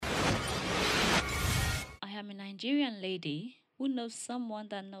Nigerian lady who knows someone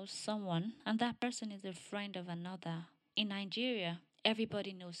that knows someone, and that person is a friend of another. In Nigeria,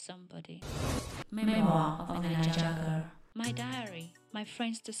 everybody knows somebody. Memoir of a Niger girl. My diary, my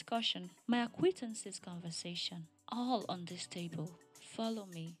friend's discussion, my acquaintances' conversation, all on this table. Follow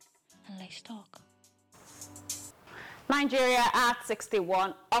me and let's talk. Nigeria at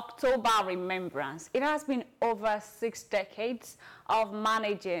 61, October Remembrance. It has been over 6 decades of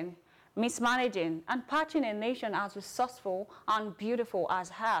managing, mismanaging, and patching a nation as resourceful and beautiful as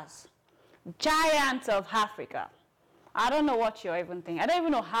hers. Giant of Africa. I don't know what you're even thinking. I don't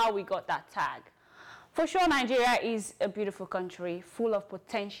even know how we got that tag. For sure, Nigeria is a beautiful country full of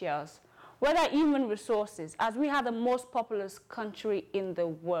potentials, whether human resources, as we are the most populous country in the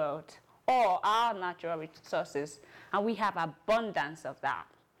world, or our natural resources, and we have abundance of that.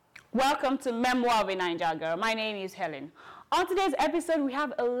 Welcome to Memoir of a Niger Girl. My name is Helen. On today's episode, we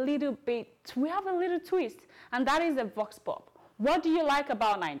have a little twist, and that is a vox pop. What do you like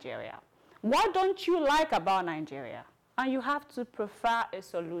about Nigeria? What don't you like about Nigeria? And you have to prefer a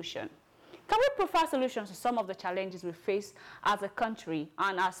solution. Can we prefer solutions to some of the challenges we face as a country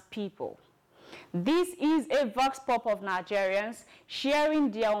and as people? This is a vox pop of Nigerians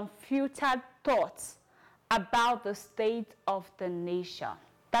sharing their unfiltered thoughts about the state of the nation.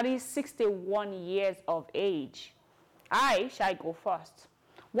 That is 61 years of age. I shall go first.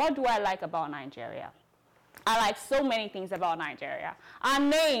 What do I like about Nigeria? I like so many things about Nigeria. Our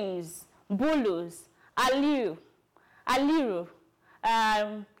names: Bulus, Aliu, Aliru,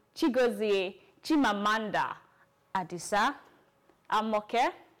 Chigozie, Chimamanda, Adisa,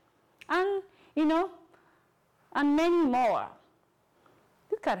 Amoke, and and many more.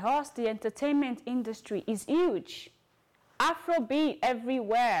 Look at us, the entertainment industry is huge. Afrobeat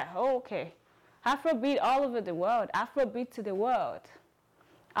everywhere. Oh, okay. Afrobeat all over the world. Afrobeat to the world.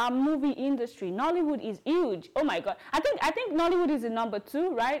 Our movie industry, Nollywood is huge. Oh my God. I think Nollywood is the number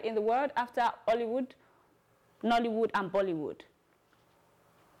 2, right, in the world after Hollywood, Nollywood, and Bollywood.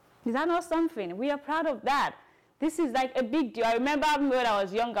 Is that not something? We are proud of that. This is like a big deal. I remember when I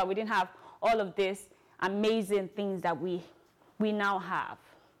was younger, we didn't have all of these amazing things that we now have.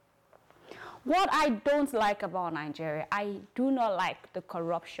 What I don't like about Nigeria, I do not like the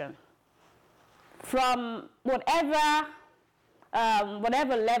corruption. From whatever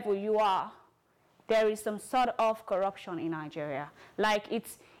level you are, there is some sort of corruption in Nigeria. Like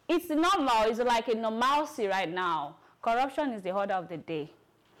it's normal. It's like a normalcy right now. Corruption is the order of the day.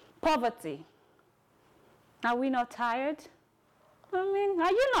 Poverty. Are we not tired? I mean,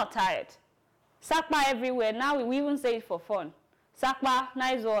 are you not tired? Sakpa everywhere. Now we even say it for fun. Sakpa,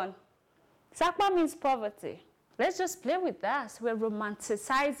 nice one. Sakpa means poverty. Let's just play with that. We're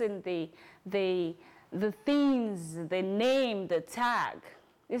romanticizing the things, the name, the tag.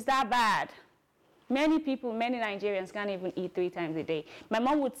 Is that bad? Many people, many Nigerians can't even eat 3 times a day. My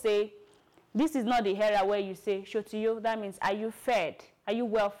mom would say, this is not the era where you say, Shotiyo, that means, are you fed? Are you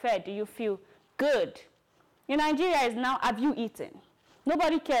well fed? Do you feel good? In Nigeria is now, have you eaten?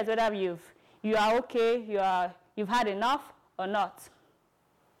 Nobody cares whether you are okay, you've had enough or not.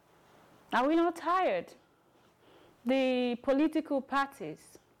 Are we not tired? The political parties,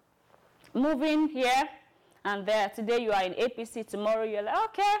 moving here and there. Today you are in APC, tomorrow you're like,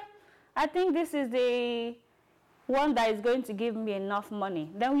 okay, I think this is the one that is going to give me enough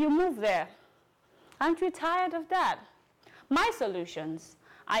money. Then you move there. Aren't you tired of that? My solutions,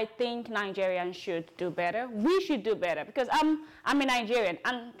 I think Nigerians should do better. We should do better because I'm a Nigerian,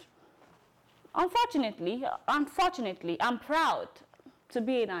 and unfortunately, I'm proud to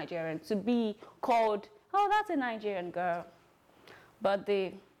be a Nigerian, to be called, oh, that's a Nigerian girl. But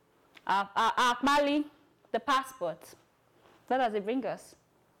the Akmali, the passport, where does it bring us?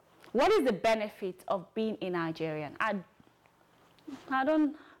 What is the benefit of being a Nigerian? I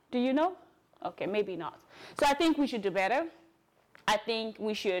don't, do you know? Okay, maybe not. So I think we should do better. I think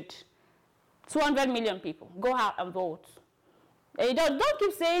we should, 200 million people, go out and vote. Don't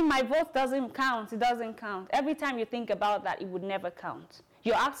keep saying my vote doesn't count. It doesn't count. Every time you think about that, it would never count.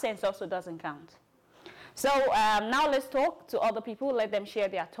 Your absence also doesn't count. So now let's talk to other people. Let them share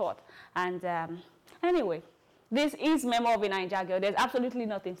their thought. And anyway, this is Memoir of a Niger Girl. There's absolutely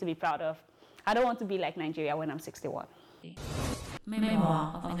nothing to be proud of. I don't want to be like Nigeria when I'm 61.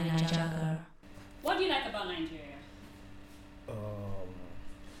 Memoir of a Niger Girl. What do you like about Nigeria?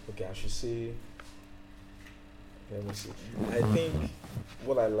 Okay, I should say, let me see. I think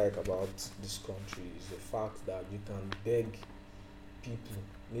what I like about this country is the fact that you can beg people,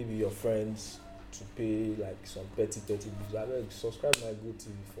 maybe your friends, to pay like some petty bills. I beg, subscribe my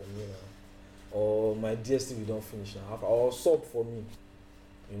GoTV for me now, or my DSTV don't finish now, or sub for me,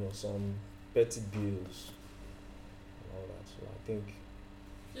 some petty bills. all that. So I think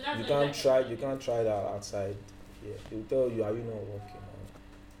So that's you what can't like try about you Nigeria. can't try that outside here. They'll tell you, are you not working?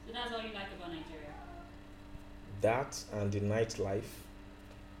 So that's all you like about Nigeria. That and the nightlife.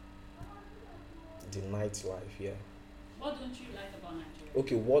 The nightlife, yeah. What don't you like about Nigeria?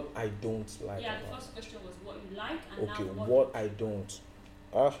 Okay, what I don't like Yeah, the about first question was what you like, and okay, now what I don't.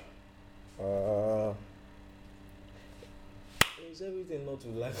 Ah, there's everything not to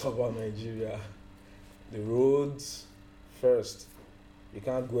like about Nigeria. The roads, first, you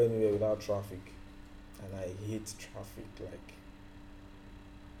can't go anywhere without traffic, and I hate traffic. Like,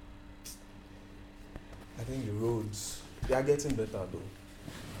 I think the roads they are getting better though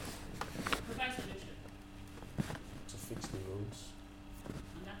provide solution, to fix the roads.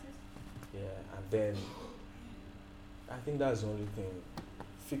 and that is. Yeah, and then I think that's the only thing.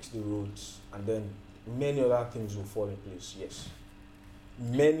 Fix the roads, and then many other things will fall in place. Yes,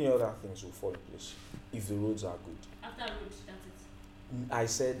 many other things will fall in place if the roads are good. After road, that's it. I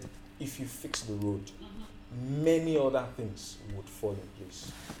said if you fix the road, Mm-hmm. many other things would fall in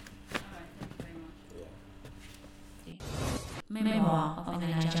place. All right, thank you very much. Yeah. Memoir of a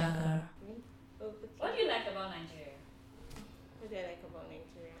Nigeria girl. Oh, okay. What do you like about Nigeria? What do I like about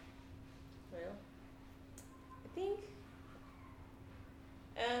Nigeria? Well, I think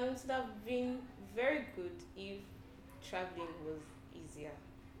it would have been very good if traveling was easier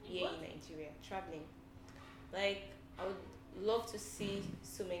here What? in Nigeria. Traveling, like I would love to see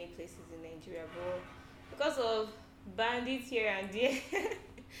so many places in Nigeria, but because of bandits here and there,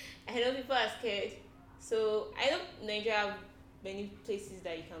 I know people are scared. So I know Nigeria have many places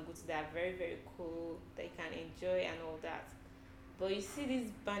that you can go to that are very very cool that you can enjoy and all that. But you see this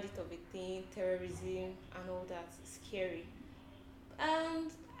bandit of a thing, terrorism and all that, scary. And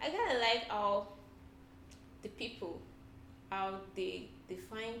I kinda like how the people, how they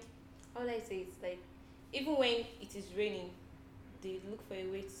find, how do I say, it's like even when it is raining, they look for a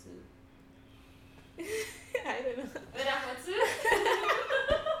way to I don't know. Weather for two.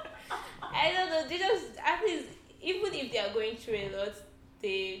 I don't know. They just at least even if they are going through a lot,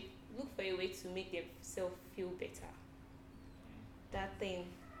 they look for a way to make themselves feel better. That thing,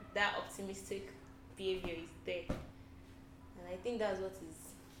 that optimistic behavior is there, and I think that's what is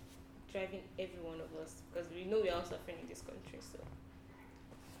driving every one of us because we know we are all suffering in this country. So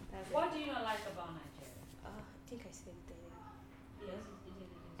that's What it. do you not like about Nigeria? I think I said it earlier. Yes, it is.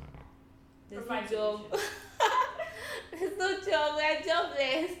 There's Provide no job. solution. There's no job. We are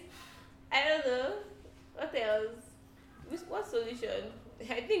jobless. I don't know. What else? What solution?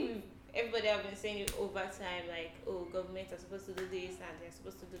 I think everybody have been saying it over time, like, oh, government are supposed to do this and they're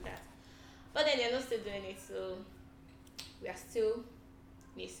supposed to do that. But then they're not still doing it, so we are still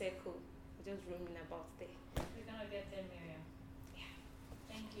in a circle. We're just roaming about there, We're gonna get there, Miriam. Yeah.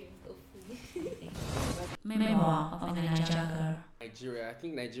 Thank you. hopefully. Memoir of a Nigeria girl. Nigeria. I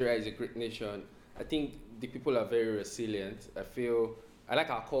think Nigeria is a great nation. I think the people are very resilient. I like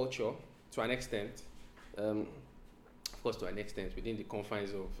our culture to an extent. Of course, to an extent, within the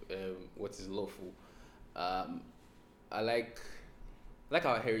confines of what is lawful. I like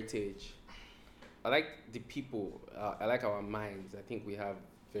our heritage. I like the people. I like our minds. I think we have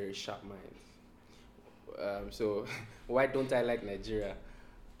very sharp minds. So why don't I like Nigeria?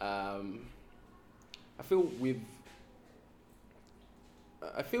 I feel we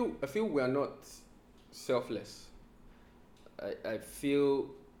are not selfless. I feel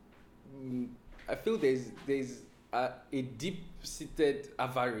there's a deep-seated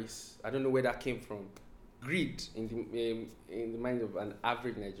avarice. I don't know where that came from. Greed in the mind of an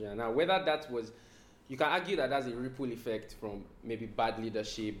average Nigerian. Now, whether that was, you can argue that that's a ripple effect from maybe bad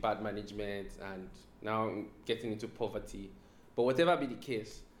leadership, bad management, and now getting into poverty. But whatever be the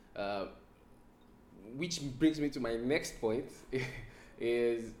case, which brings me to my next point,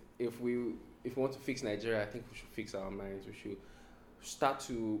 is if we want to fix Nigeria, I think we should fix our minds. We should start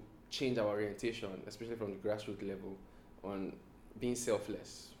to change our orientation, especially from the grassroots level, on being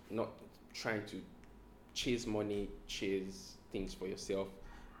selfless, not trying to chase money, chase things for yourself.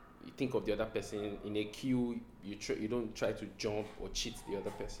 You think of the other person in a queue. You don't try to jump or cheat the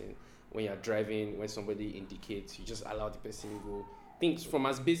other person. When you're driving, when somebody indicates, you just allow the person go. Things from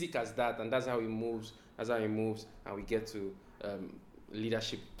as basic as that, and that's how it moves. And we get to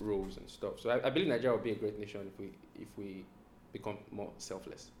leadership roles and stuff. So I believe Nigeria will be a great nation if we become more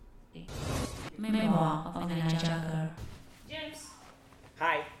selfless. Memoir of a Nigeria girl. James,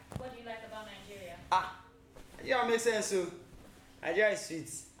 Hi. what do you like about Nigeria? Yeah, makes sense. So, Nigeria is sweet.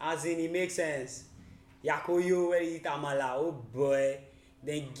 As in, it makes sense. Yakoyo, where you eat amala, oh boy.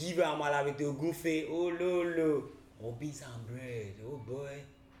 Then give amala with your goofy, oh lolo. Oh, beans and bread, oh boy.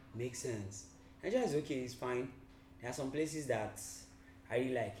 Makes sense. Nigeria is okay, it's fine. There are some places that I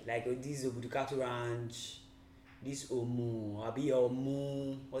really like this Obudukatu Ranch, this Omu, Abi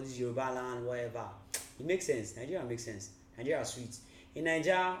Omu, all this Yoruba land, whatever. It makes sense. Nigeria makes sense. Nigeria is sweet. In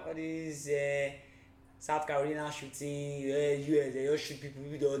Nigeria, all this South Carolina shooting, US, they just shoot people,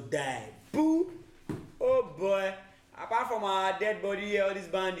 people don't die. Boo! Oh boy. Apart from our dead body here, all these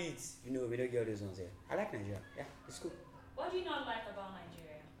bandits, we don't get all those ones here. I like Nigeria. Yeah, it's cool. What do you not like about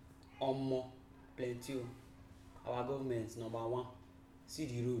Nigeria? Plenty. Our government, number one. See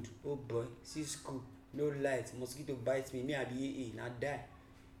the road. Oh boy. See school. No light. Mosquito bites me. Me, I be AA. Not die.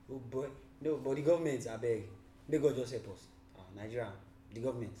 Oh boy. No, but the government, I beg. May God just help us. Nigeria. The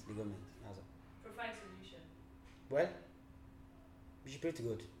government. That's all. Provide solution. Well, we should pray to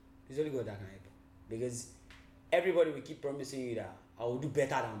God. It's only God that can help. Because everybody will keep promising you that I will do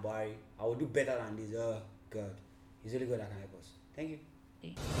better than Buhari. I will do better than this. Oh God. It's only God that can help us. Thank you.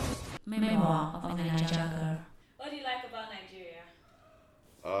 Memoir of a Nigeria girl. What do you like about Nigeria?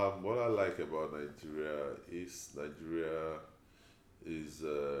 What I like about Nigeria is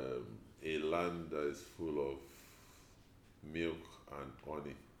a land that is full of milk and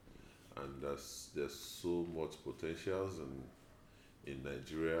honey, and there's so much potentials in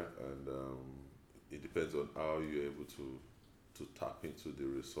Nigeria, and it depends on how you're able to tap into the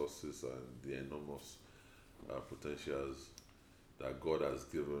resources and the enormous potentials that God has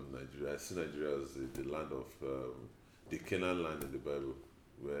given Nigeria. I see Nigeria as the land of the Canaan land in the Bible,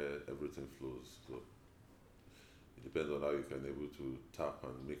 where everything flows. So it depends on how you can able to tap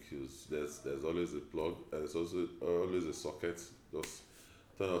and make use. There's always a plug. There's also always a socket. Just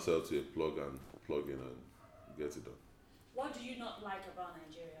turn yourself to a plug and plug in and get it done. What do you not like about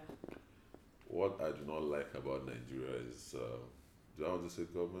Nigeria? What I do not like about Nigeria is, do I want to say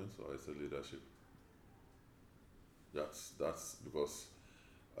government or I say leadership? That's because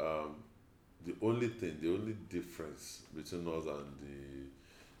the only difference between us and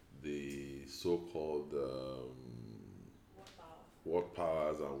the so-called world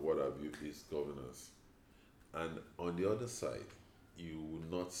powers and what have you is governance. And on the other side, you will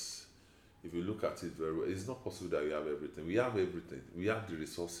not, if you look at it very well, it's not possible that we have everything. We have everything. We have the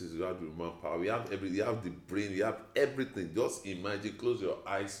resources, we have the manpower, we have everything, we have the brain, we have everything. Just imagine, close your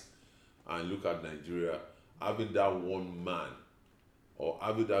eyes and look at Nigeria having that one man or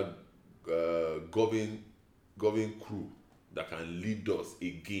having that governing crew that can lead us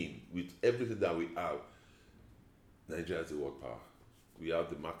again with everything that we have. Nigeria is a world power. We have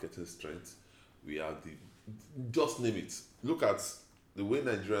the marketing strength. We have just name it. Look at the way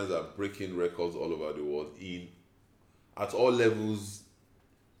Nigerians are breaking records all over the world at all levels,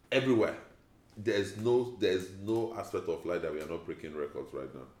 everywhere. There's no aspect of life that we are not breaking records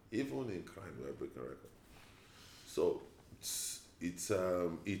right now. Even in crime, we are breaking records. So it's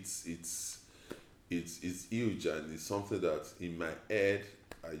huge, and it's something that in my head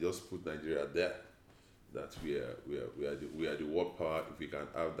I just put Nigeria there. That we are the world power if we can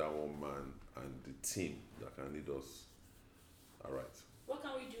have that one man and the team that can lead us. All right. What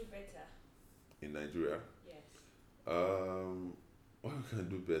can we do better? In Nigeria? Yes. What we can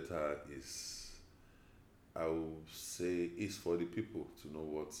do better is, I will say, is for the people to know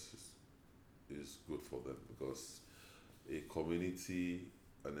what is good for them, because a community,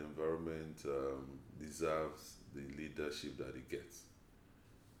 an environment deserves the leadership that it gets.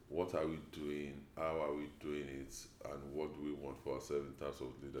 What are we doing? How are we doing it? And what do we want for ourselves in terms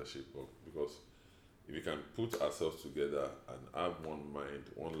of leadership? Because if we can put ourselves together and have one mind,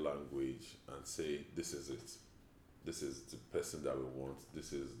 one language, and say, this is it. This is the person that we want.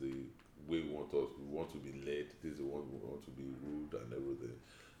 This is the way we want to be led. This is the one we want to be ruled and everything.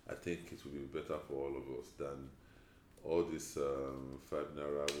 I think it will be better for all of us than all this 5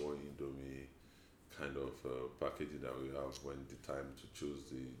 naira, 1 Indomie kind of packaging that we have when the time to choose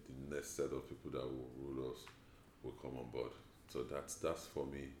the next set of people that will rule us will come on board. So that's for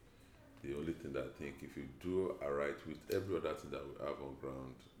me the only thing that I think, if you do alright with every other thing that we have on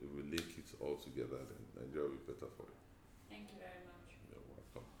ground, if we link it all together, then Nigeria will be better for it. Thank you very much. You're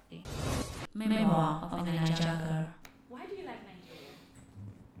welcome. Memoir of a Nigeria girl. Why do you like Nigeria?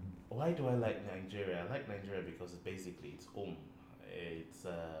 Why do I like Nigeria? I like Nigeria because basically it's home. It's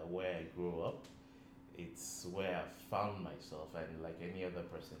where I grew up. It's where I found myself, and like any other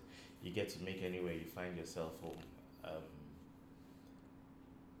person, you get to make anywhere you find yourself home.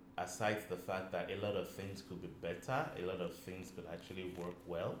 Aside the fact that a lot of things could be better, a lot of things could actually work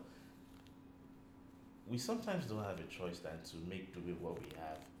well, we sometimes don't have a choice than to make do with what we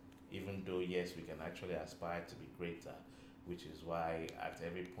have, even though yes, we can actually aspire to be greater, which is why at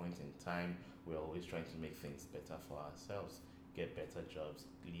every point in time, we're always trying to make things better for ourselves, get better jobs,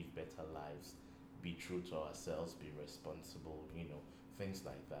 live better lives, be true to ourselves, be responsible, things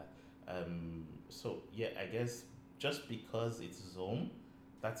like that. So yeah, I guess just because it's home,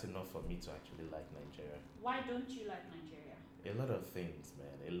 that's enough for me to actually like Nigeria. Why don't you like Nigeria? A lot of things, man.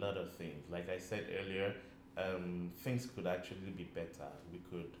 A lot of things. Like I said earlier, things could actually be better. We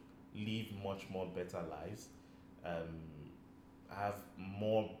could live much more better lives, have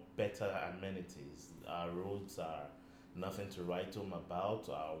more better amenities. Our roads are nothing to write home about.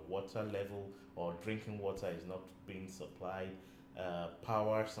 Our water level or drinking water is not being supplied.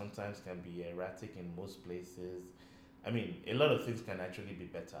 Power sometimes can be erratic in most places. I mean, a lot of things can actually be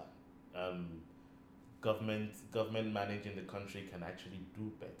better. Government managing the country can actually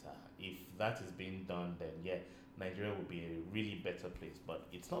do better. If that is being done, then yeah, Nigeria will be a really better place. But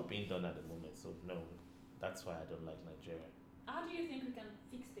it's not being done at the moment, so no, that's why I don't like Nigeria. How do you think we can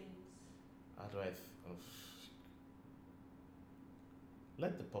fix things? How do I?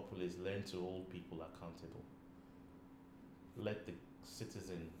 Let the populace learn to hold people accountable. Let the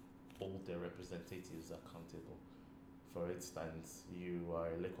citizen hold their representatives accountable. For instance, you are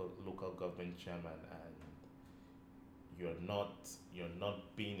a local government chairman and you're not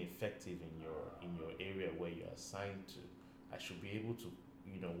being effective in your area where you're assigned to. I should be able to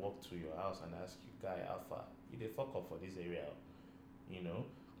walk to your house and ask you, guy, Alpha, you dey fuck up for this area.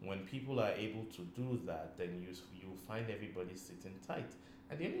 When people are able to do that, then you find everybody sitting tight.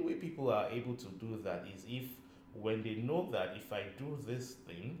 And the only way people are able to do that is if when they know that if I do this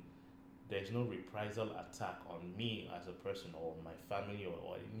thing, there's no reprisal attack on me as a person or my family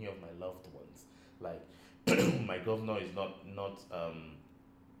or any of my loved ones. Like my governor is not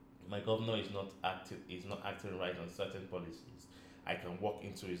acting right on certain policies. I can walk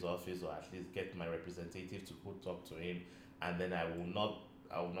into his office or at least get my representative to go talk to him, and then I will not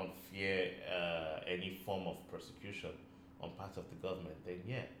fear any form of persecution on part of the government. Then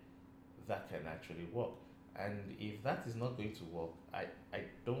yeah, that can actually work. And if that is not going to work, I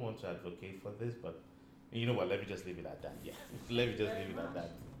don't want to advocate for this, but you know what, let me just leave it at that. Yeah, let me just leave it at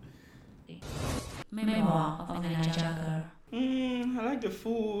that. Memoir of a Nigeria girl. I like the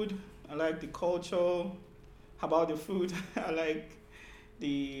food. I like the culture. How about the food? I like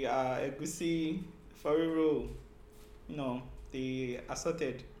the egusi, fariro, the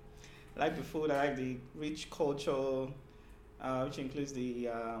assorted. I like the food. I like the rich culture, which includes the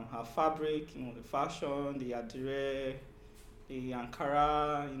her fabric, the fashion, the adire, the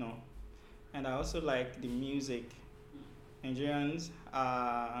Ankara, and I also like the music. Nigerians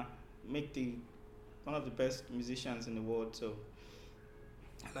make one of the best musicians in the world, so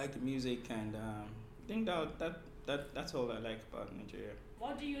I like the music, and I think that's all I like about Nigeria.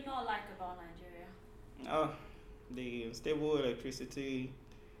 What do you not like about Nigeria? The unstable electricity,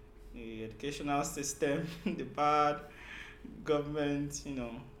 the educational system, the bad government,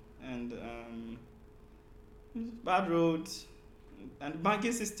 and bad roads, and the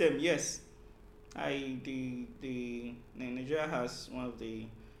banking system. Yes, Nigeria has one of the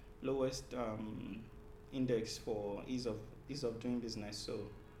lowest index for ease of doing business.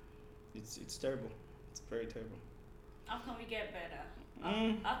 So it's terrible. It's very terrible. How can we get better?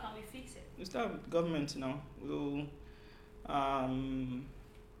 How can we fix it? We start with government now. We'll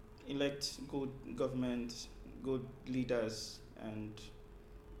elect good government, good leaders, and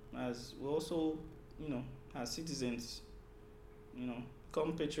as we also, as citizens,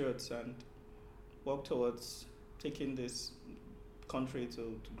 become patriots and work towards taking this country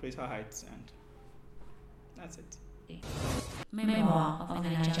to greater heights, and that's it. Memoir of a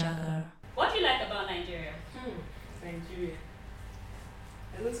Nigeria girl. What do you like about Nigeria? Nigeria.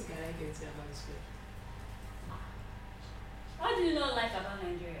 I don't think I like anything about this country. What do you not like about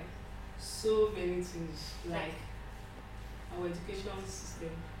Nigeria? So many things, like our educational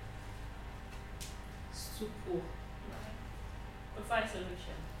system. It's too poor. Provide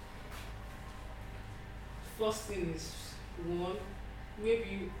solution. First thing is, one,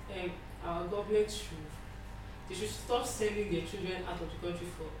 maybe our government should stop sending their children out of the country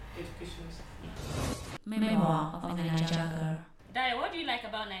for education. Memoir of a Nigeria girl. Dai, what do you like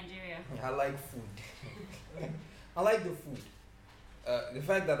about Nigeria? I like food. I like the food. The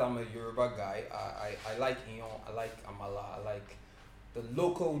fact that I'm a Yoruba guy, I like Iyan, I like Amala, I like the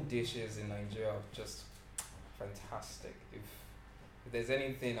local dishes in Nigeria are just fantastic. If there's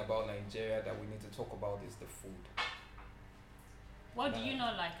anything about Nigeria that we need to talk about, is the food. What do you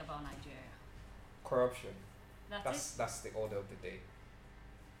not like about Nigeria? Corruption. That's the order of the day.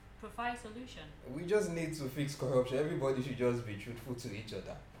 Provide solution. We just need to fix corruption. Everybody should just be truthful to each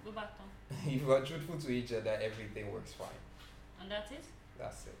other. Go back on. If we are truthful to each other, everything works fine. And that's it?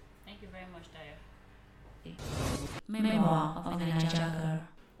 That's it. Thank you very much, Daya. Memoir of a Nigeria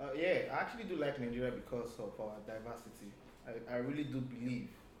girl. Yeah, I actually do like Nigeria because of our diversity. I really do believe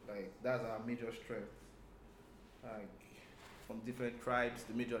like that's our major strength. Like from different tribes,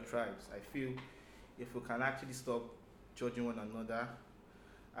 the major tribes. I feel if we can actually stop judging one another,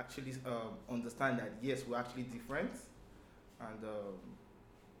 actually understand that yes, we're actually different, and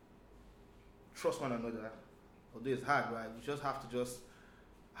trust one another. Although it's hard, right? We just have to just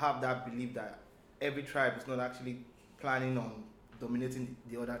have that belief that every tribe is not actually planning on dominating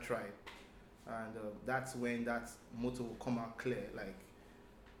the other tribe, and that's when that motto will come out clear, like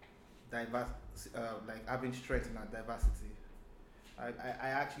like having strength in our diversity. I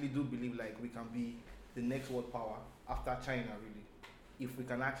actually do believe like we can be the next world power after China, really, if we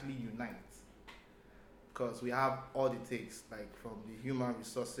can actually unite, because we have all it takes, like from the human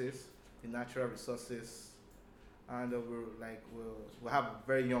resources, the natural resources, and we have a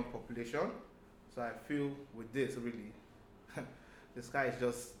very young population. So I feel with this really, the sky is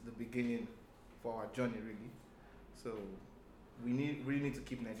just the beginning for our journey, really. So we really need to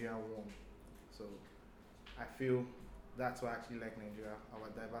keep Nigeria warm. So I feel that's why I actually like Nigeria, our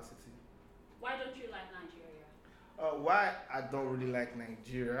diversity. Why don't you like Nigeria? Why I don't really like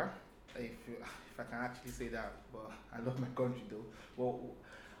Nigeria, if I can actually say that, but I love my country though. Well,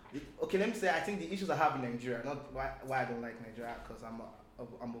 okay, let me say I think the issues I have in Nigeria, not why I don't like Nigeria, because I'm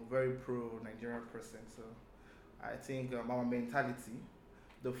a very pro Nigerian person. So I think our mentality.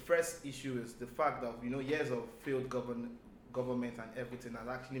 The first issue is the fact that years of failed government and everything has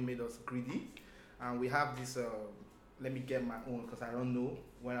actually made us greedy, and we have this. Let me get my own because I don't know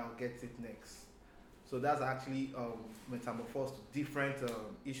when I'll get it next. So that's actually metamorphosed to different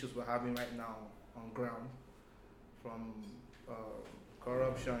issues we're having right now on ground, from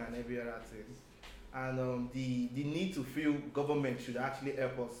corruption and every other thing. And the need to feel government should actually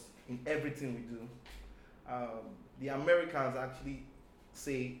help us in everything we do. The Americans actually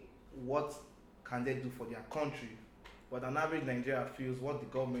say what can they do for their country, but an average Nigerian feels what the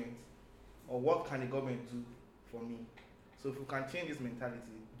government or what can the government do for me. So if we can change this mentality,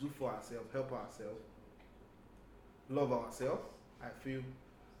 do for ourselves, help ourselves, love ourselves, I feel,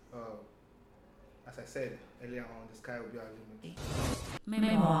 as I said earlier on, the sky will be our limit.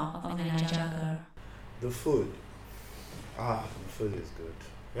 Memoir of a Niger girl. The food. The food is good.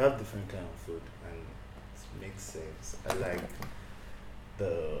 We have different kind of food and it makes sense. I like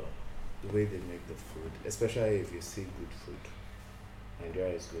the way they make the food, especially if you see good food.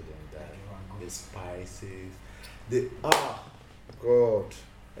 Nigeria is good in that. The spices. God,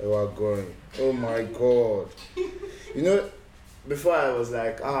 they are going. Oh my God. Before I was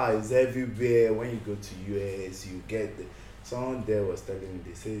like, it's everywhere. When you go to US, you get someone there was telling me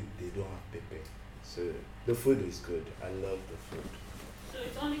they say they don't have pepper. So the food is good. I love the food. So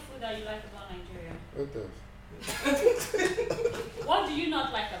it's only food that you like about Nigeria? What the? What do you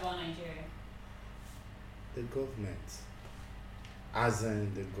not like about Nigeria? The government. As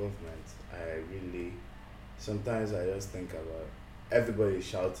in the government, sometimes I just think about everybody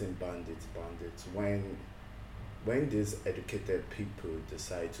shouting bandits, bandits. When these educated people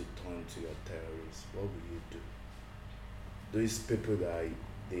decide to turn to your terrorists, what will you do? Those people that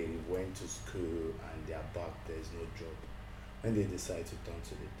they went to school and they are back, there is no job. When they decide to turn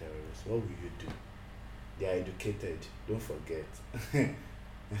to the terrorists, what will you do? They are educated, don't forget.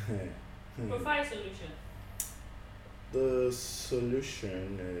 Provide a solution. The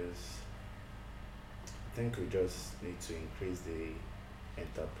solution is, I think we just need to increase the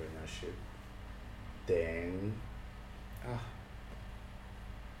entrepreneurship. Then,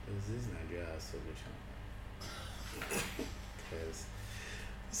 is this Nigeria a solution? Because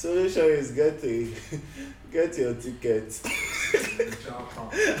solution is get your ticket. Japan.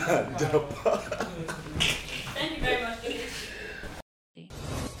 Thank you very much.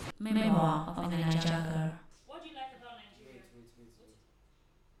 Memoir of a Niger girl. What do you like about Nigeria?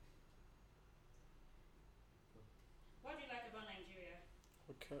 What do you like about Nigeria?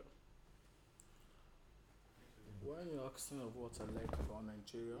 Okay. When you're asking of what I like about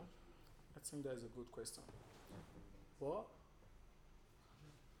Nigeria, I think that's a good question. Well,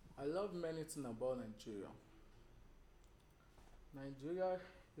 I love many things about Nigeria. Nigeria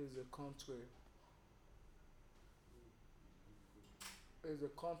is a country.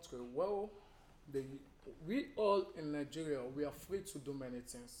 Well, we all in Nigeria, we are free to do many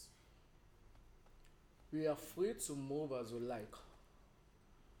things. We are free to move as we like.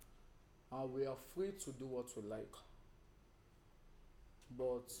 And we are free to do what we like.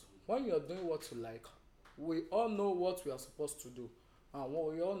 But when you're doing what you like, we all know what we are supposed to do. And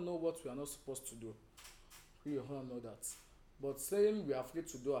we all know what we are not supposed to do. We all know that. But saying we are free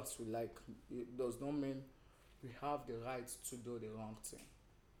to do as we like, it does not mean we have the right to do the wrong thing.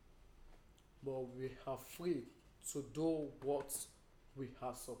 but we are free to do what we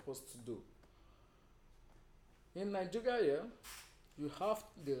are supposed to do. In Nigeria here, you have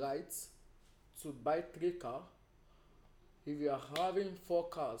the right to buy 3 cars. If you are having 4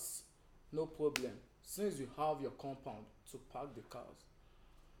 cars, no problem, since you have your compound to park the cars.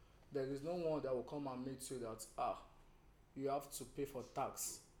 There is no one that will come and meet you that you have to pay for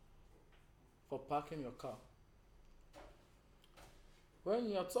tax for parking your car. When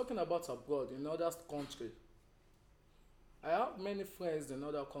you are talking about abroad, in other country, I have many friends in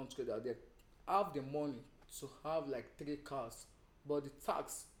other country that they have the money to have like 3 cars, but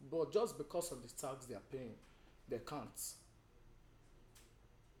just because of the tax they are paying, they can't.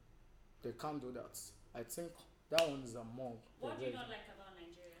 They can't do that. I think that one is among. What do you not like about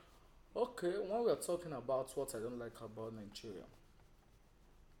Nigeria? Okay, when we are talking about what I don't like about Nigeria,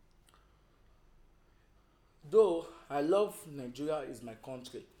 though I love Nigeria is my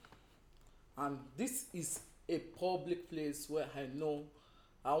country, and this is a public place where I know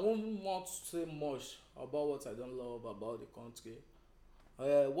I won't want to say much about what I don't love about the country.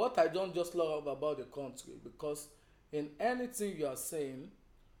 What I don't just love about the country, because in anything you are saying,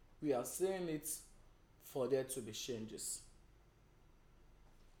 we are saying it for there to be changes.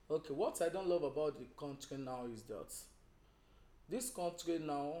 Okay, what I don't love about the country now is that this country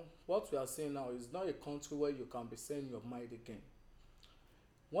now, what we are saying now is not a country where you can be saying your mind again.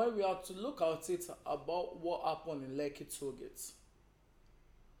 When we have to look at it about what happened in Lekki Tollgate,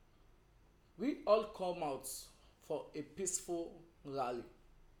 we all come out for a peaceful rally.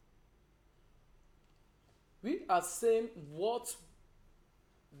 We are saying what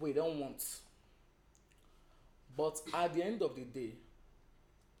we don't want. But at the end of the day,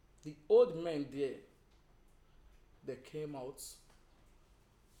 the old men there, they came out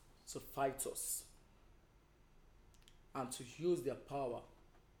to fight us and to use their power.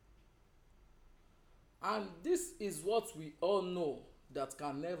 And this is what we all know that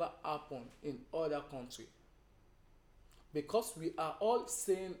can never happen in other countries. Because we are all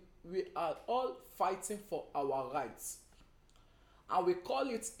saying, we are all fighting for our rights. And we call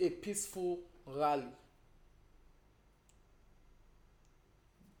it a peaceful rally.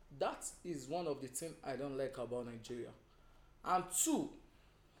 That is one of the things I don't like about Nigeria. And 2,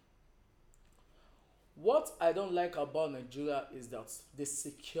 what I don't like about Nigeria is that the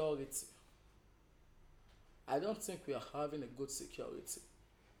security. I don't think we are having a good security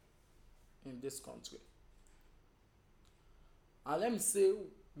in this country. And let me say,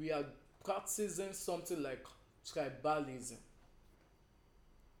 we are practicing something like tribalism.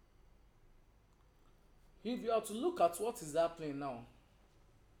 If you are to look at what is happening now,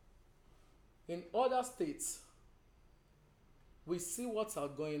 in other states, we see what are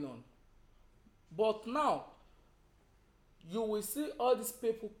going on. But now, you will see all these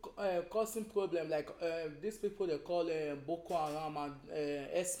people causing problems, like these people they call Boko Haram and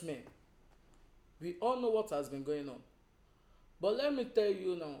S-Men. We all know what has been going on. But let me tell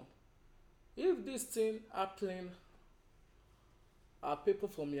you now, if this thing happening are people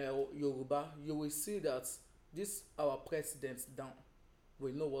from Yoruba, you will see that this our president down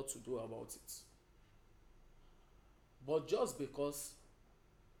will know what to do about it. But just because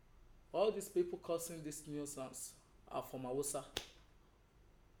all these people causing this nuisance are from Hausa,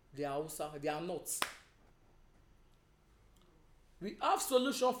 they are not. We have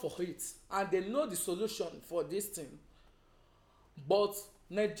solution for it, and they know the solution for this thing. But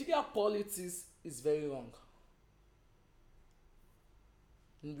Nigeria politics is very wrong.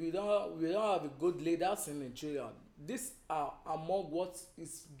 We don't have a good leaders in Nigeria. These are among what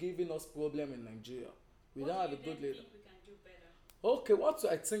is giving us problem in Nigeria. We don't have a good leader. Think we can do better? Okay, what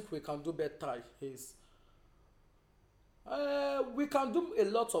I think we can do better is we can do a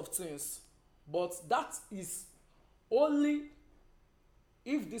lot of things, but that is only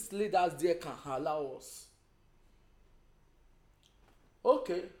if these leaders there can allow us.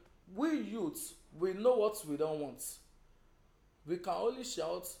 Okay, we youth, we know what we don't want. We can only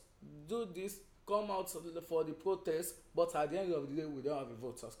shout, do this, come out for the protest, but at the end of the day, we don't have a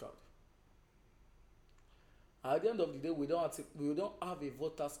voter's card. At the end of the day, we don't have a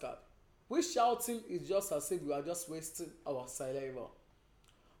voter's card. We shouting is just as if we are just wasting our saliva.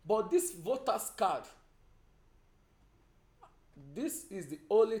 But this voter's card, this is the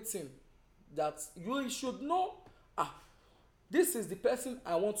only thing that you should know. This is the person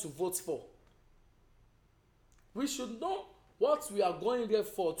I want to vote for. We should know what we are going there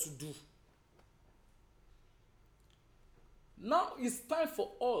for to do. Now it's time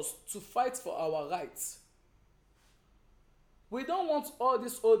for us to fight for our rights. We don't want all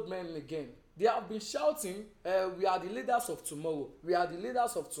these old men again. They have been shouting, we are the leaders of tomorrow, we are the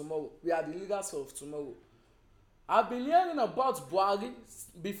leaders of tomorrow, we are the leaders of tomorrow. I've been hearing about Buhari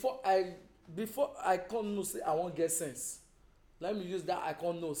before I come know say I wan get sense. Let me use that I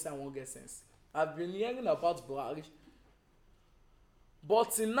come know say I wan get sense. I've been hearing about Buhari,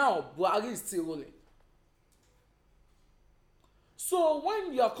 but till now Buhari is still rolling. So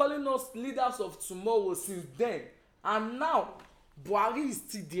when you are calling us leaders of tomorrow since then, and now Buhari is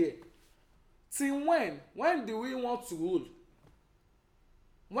still there, till when? When do we want to rule?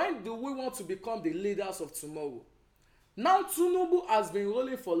 When do we want to become the leaders of tomorrow? Now Tinubu has been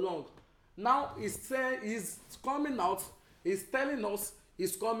rolling for long. Now he's coming out, he's telling us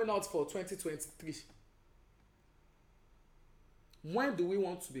he's coming out for 2023. When do we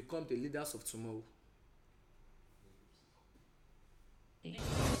want to become the leaders of tomorrow?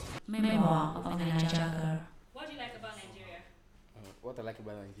 Memoir of a Niger Girl. What do you like about Nigeria? What I like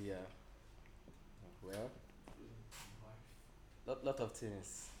about Nigeria, well, lot of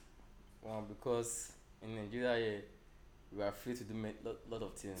things. Because in Nigeria, yeah, we are free to do lot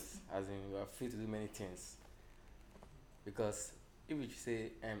of things. As in, we are free to do many things. Because if you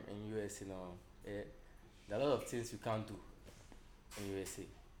say in US, there are a lot of things you can't do in USA,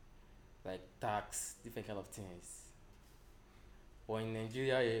 like tax, different kind of things. But in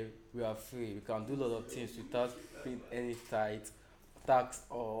Nigeria, yeah, we are free. We can do a lot of things without paying any tax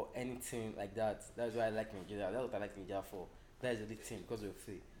or anything like that. That's why I like Nigeria. That's what I like Nigeria for. That is the only thing, because we're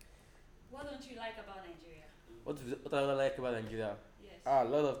free. What don't you like about Nigeria? What I like about Nigeria? Yes. A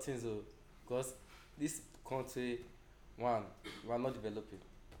lot of things, though. Because this country, one, we are not developing.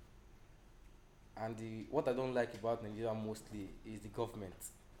 And what I don't like about Nigeria mostly is the government.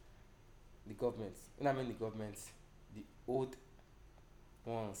 The government. When I mean the government, the old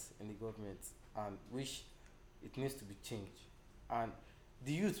ones in the government, and which it needs to be changed. And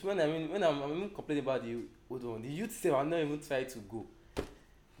the youth, when I'm complaining about the old one, the youth say I'm not even trying to go.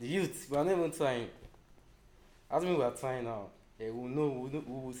 The youth, we are not even trying. As we are trying now, we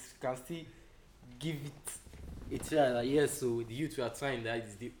can still give it a try. Like, yes, so the youth we are trying, that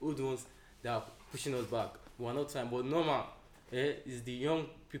is the old ones that are pushing us back. We are not trying, but normal, it's the young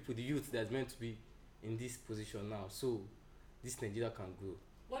people, the youth that's meant to be in this position now. So this Nigeria can grow.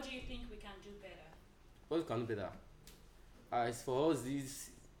 What do you think we can do better? What we can do better? As for us, this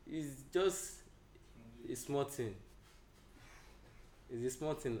is just a small thing. It's a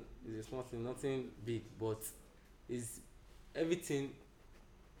small thing. It's a small thing. Nothing big, but everything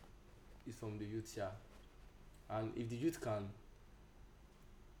is from the youth here. And if the youth can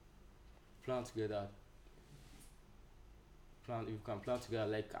plan together, if we can plan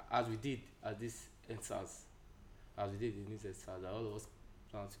together, like as we did at this EndSARS, as we did in this EndSARS, all of us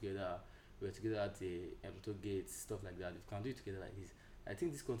plan together. We were together at the M2 gates, stuff like that. If we can do it together like this, I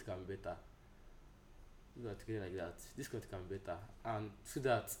think this country can be better. If we are together like that, this country can be better, and so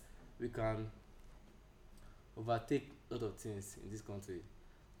that we can overtake a lot of things in this country,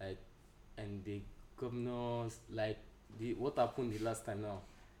 like, and the governors, like what happened the last time now,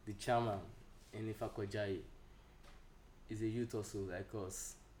 the chairman in Ifakojayi is a youth also like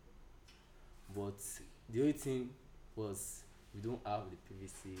us, but the only thing was we don't have the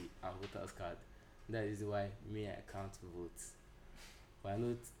PVC and voters card. That is why I can't vote. But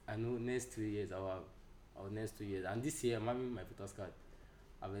I know next 2 years next 2 years, and this year I'm having my voters card.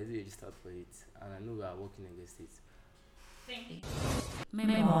 I've already registered for it, and I know we are working against it. Thank you.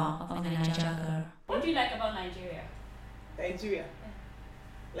 Memoir of a Niger Girl. What do you like about Nigeria? Nigeria?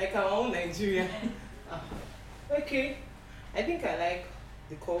 Like our own Nigeria? Okay. I think I like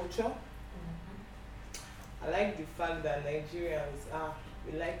the culture. I like the fact that Nigerians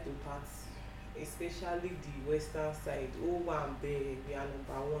we like to party, especially the western side. Oh, Wambe, we are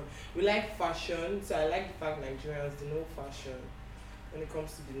number one. We like fashion, so I like the fact Nigerians know fashion. When it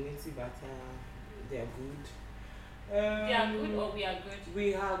comes to the native attire, they are good. They are good or we are good?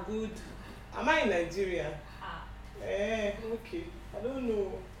 We are good. Am I in Nigeria? Ah. Okay. I don't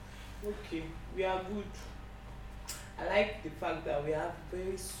know. Okay, we are good. I like the fact that we have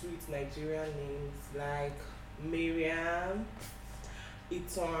very sweet Nigerian names like Miriam,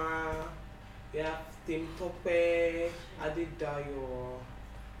 Itan, we have Temitope, Adedayo,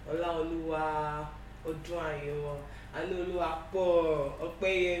 Olaoluwa, Odunayo, Anoluwapo,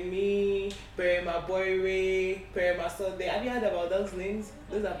 Opeyemi, Perema Boire, Perema Sunday. Have you heard about those names?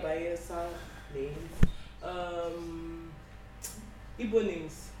 Those are Bayelsa names. Igbo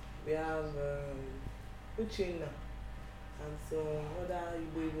names. We have Uchenna and some other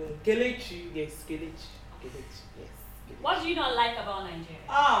Igbo. Kelechi, yes, Kelechi, yes. Kelechi. What do you not like about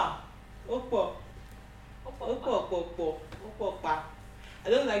Nigeria? Opo. I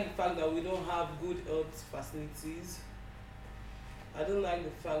don't like the fact that we don't have good health facilities. I don't like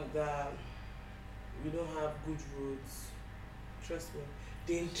the fact that we don't have good roads. Trust me.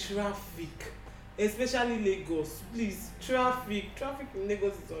 Then traffic, especially Lagos. Please, traffic in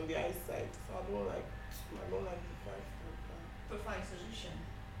Lagos is on the high side. So I don't like the fact. Prefer a solution.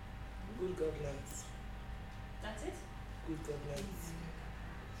 Good governance. That's it? Good governance.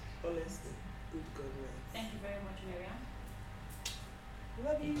 Honestly, good governance. Thank you very much, Miriam.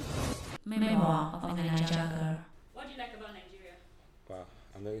 Love you. Memoir of a Niger girl. What do you like about Nigeria? Wow,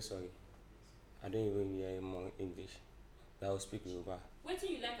 I'm very sorry. I don't even hear more English. But I will speak Yoruba. What do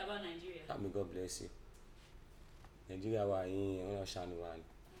you like about Nigeria? May God bless you. Nigeria wa yin ọ̀nà ṣàánú wa ni.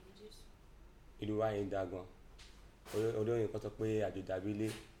 Ìlú wa yìí dá gan. Olóyìn kan sọ pé àjòjàbí ilé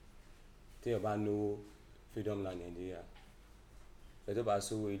téèyàn bá náwó freedom land Nigeria. Fẹ́ tó bá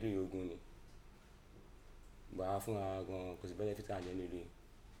sówó ìlú yìí ogun ni. Gbà fún wa gan kò sí benefit àjẹ́ nílùú yìí.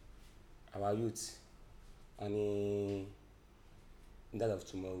 Our youth wọ́n ní that of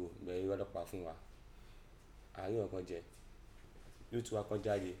tomorrow bẹ̀rẹ̀ irọ́ lọ́pàá fún wa. Àárín ọ̀kan jẹ. Youth wa kan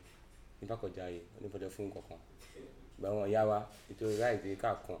jáde nípa kan jáde onífọ̀dọ̀ fún kankan. Gbà wọn ìyá wa nítorí ráìdì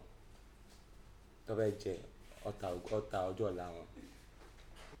káàkan tó fẹ́ jẹ ọ̀tá ọjọ́ ọ̀la wọn.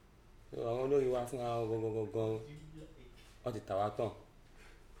 Àwọn olórí wa fún wa gangan wọ́n ti tà wá tán.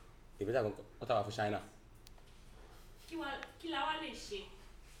 Ìbẹ́ta wọ́n tà wá fún China. Kí la wá lè ṣe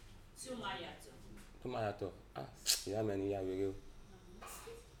tí ó máa yàtọ̀? Tó máa yàtọ̀, ìyá mi ẹni ìyá rere o.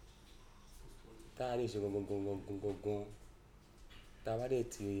 Tá a lè ṣe gangan tá a bá dé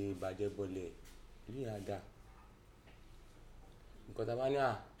ti bàjẹ́ bọlẹ̀ ìlú yẹn á dà. Nǹkan tá a bá ní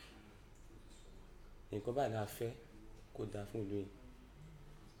nǹkan báyìí la fẹ́ kó dáa fún ìlú yìí.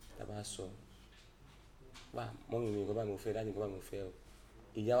 Tá a bá sọ mọ́mì mi nǹkan báyìí mo fẹ́, dáàdì nǹkan báyìí mo fẹ́ o.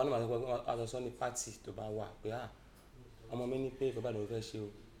 Ìyá wa náà máa sọ pé wọ́n á sọ ní pátì tó bá wà pé ọmọ mi ní pé nǹkan báyìí ló fẹ́ ṣe o.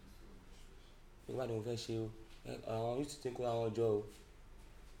 Nǹkan báyìí ló fẹ́ ṣe o. Àwọn youth ti ń kó àwọn ọjọ́ o.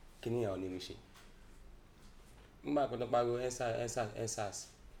 Kí ni ìyàwó ní rí ṣe? Nígbà kan tó pariwo EndSARS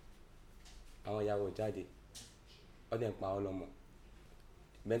àwọn ìyàwó jáde ọdẹ ń pa ọ lọ́mọ.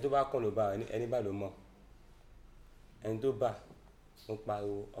 Bẹ́ẹ̀ tó bá kàn ló bá ẹni bá ló mọ̀. Ẹni tó bá ó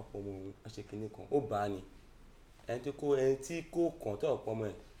pariwo ọ̀pọ̀ ọmọ òun wọ́n ṣe kinní kan ó bá a ní. Ẹni tí kò kàn tó ọ̀pọ̀ ọmọ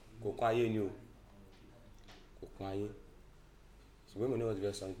ẹ̀ kò kàn ayé ni o. Kò kàn ayé. Ṣùgbọ́n èmi náà ti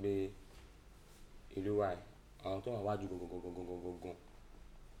fẹ́ sọ pé ìlú wa àwọn tó wà wájú gangan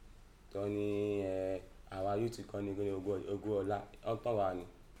tó ní àwa youth kan ní ogún ọ̀la ọ̀tọ̀ wa ni.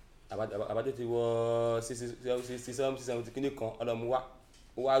 Àbájá ti wọ 67 kinní kan ọlọ́mú wá.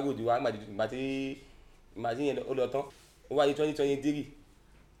 Ó wá ròdì wá ìgbà tí yẹn ó lọ tán. Ó wá yí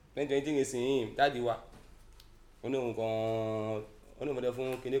 2023 sìn yìí dáàdì wa. Ó ní òun kan ó ní ọmọdé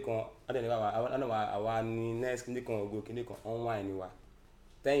fún kinní kan ọdẹ nípa àwa ní next kinní kan ògo kinní kan online wa.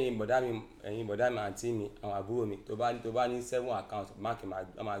 Tẹ́yìn bọ̀dá mi àǹtí mi àwọn àbúrò mi tó bá ní 7 account máàkì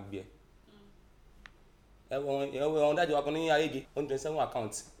máa gbé ẹ. Ẹ̀wọ̀n dájú wa kan ní Ayége ó ní 27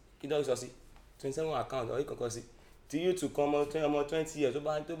 account kí ló sọ sí 27 account ọ̀rí kankan sí. Tí YouTube kan ọmọ 20 years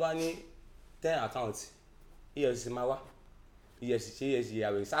tó bá ní 10 account EFCC máa wá EFCC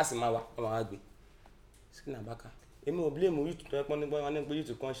àwẹ̀ SARS máa wá wọ́n máa gbé. Skin Abaka èmi ò blame YouTube tó ẹpọ́n nígbà wọn ní pé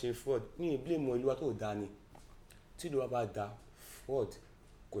YouTube kan ṣe fraud mi ò blame olúwa tó dáa ni. Tí ìlú wa bá da fraud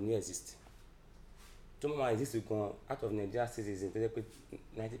kò ní exist. Tó máa exist gan out of Nigeria citizens tó jẹ́ pé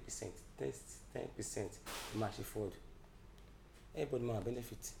 90% 10% máa ṣe fraud. Everybody máa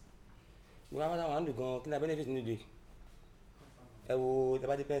benefit. Ìwà wọn àwọn àndùn gan kí ni benefit nílùú. Ẹ wo tẹ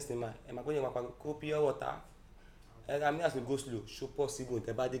bá dé pen cinema ẹ máa gbóyè wọn kó pure water. Ẹ ra mi as go slow so possible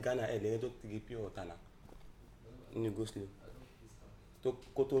tẹ bá dé Ghana ẹ lẹ́yìn tó tigi pure water náà. Ní go slow. Tó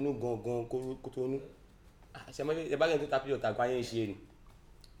Kotonu gan Kotonu. Ṣé ẹ bá yẹn tó ta pure water gan ayé ń ṣe ni.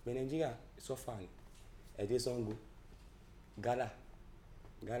 Bẹ̀ Nigeria suffer ni. Ẹ̀dẹ́ Sango Gala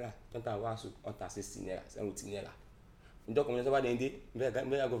tó ń ta wàásù ọ̀tà 60 naira 70 naira. Ǹjọ́ kan ní sọ́ba dẹ̀ ń dé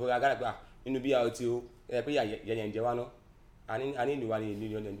bẹ́ẹ̀ àgọ́ fẹ́ra Gala pé inú bí a ti o ẹ pé yẹ̀yẹ̀ ń jẹ wá ná. A ní ìlú wa ní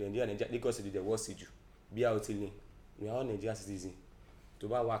ìlú Nigeria Lagos is the worst city bí a ti ní. We are all Nigeria citizen. Tó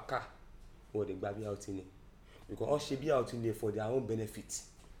bá wa ká wọ́n lè gba bí a ti ní. Because wọ́n ṣe bí a ti ní for their own benefit.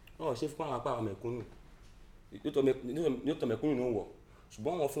 Wọ́n ṣe fún àwọn apá àwọn mẹ̀kúnnù. Yóò tọ̀ mẹ̀kúnnù ní wọ̀.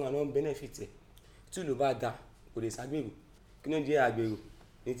 Ṣùgbọ́n wọ́n fún àwọn benefit ẹ̀. Tí ìlú bá da kò lè ṣàgbèrò kí ló ń jẹ́ àgbèrò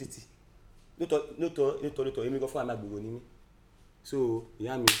ní títì lótọ́ èmi kan fún àmì àgbèrò ní mí. So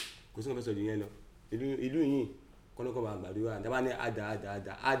ìyá mi kò sí nǹkan fẹ́ sọ jù yẹn lọ ìlú yìí kọ́nọ́kọ́ bá gbàdúrà dábàá ní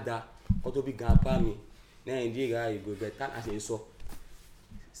àdá kọ́ tó bí gan apá mi Nàìjíríà ìgò bẹ̀tà a sì ń sọ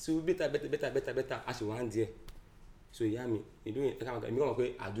so bẹ́tà a sì wá ń díẹ̀. So ìyá mi ìlú yìí ẹ̀ka èmi kọ́ mọ̀ pé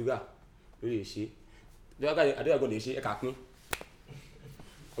àdúrà ló lè ṣe àdúrà gan lè ṣe ẹ̀ka pín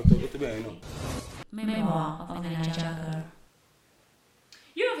Memoir of a Niger Girl.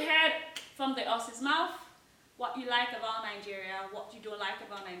 You've heard from the horse's mouth what you like about Nigeria, what you don't like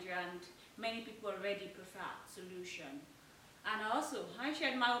about Nigeria, and many people already prefer solution. And also, I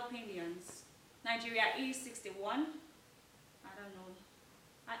shared my opinions. Nigeria is 61. I don't know.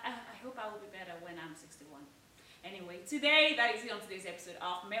 I hope I will be better when I'm 61. Anyway, today, that is it on today's episode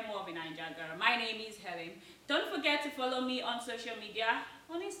of Memoir of a Niger Girl. My name is Helen. Don't forget to follow me on social media,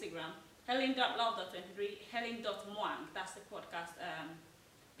 on Instagram, helen.love.23, helen.moang. That's the podcast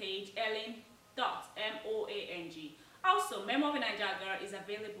page, helen.moang. Also, Memoir of a Niger Girl is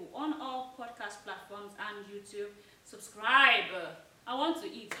available on all podcast platforms and YouTube. Subscribe. I want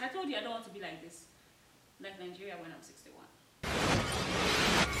to eat. I told you I don't want to be like this, like Nigeria when I'm 61.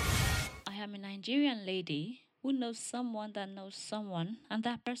 I am a Nigerian lady who knows someone that knows someone, and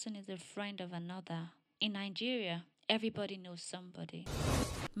that person is a friend of another. In Nigeria, everybody knows somebody.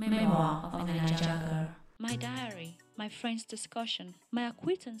 Memoir of a Niger Girl. My diary, my friend's discussion, my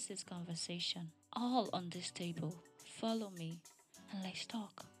acquaintances' conversation, all on this table. Follow me and let's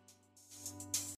talk.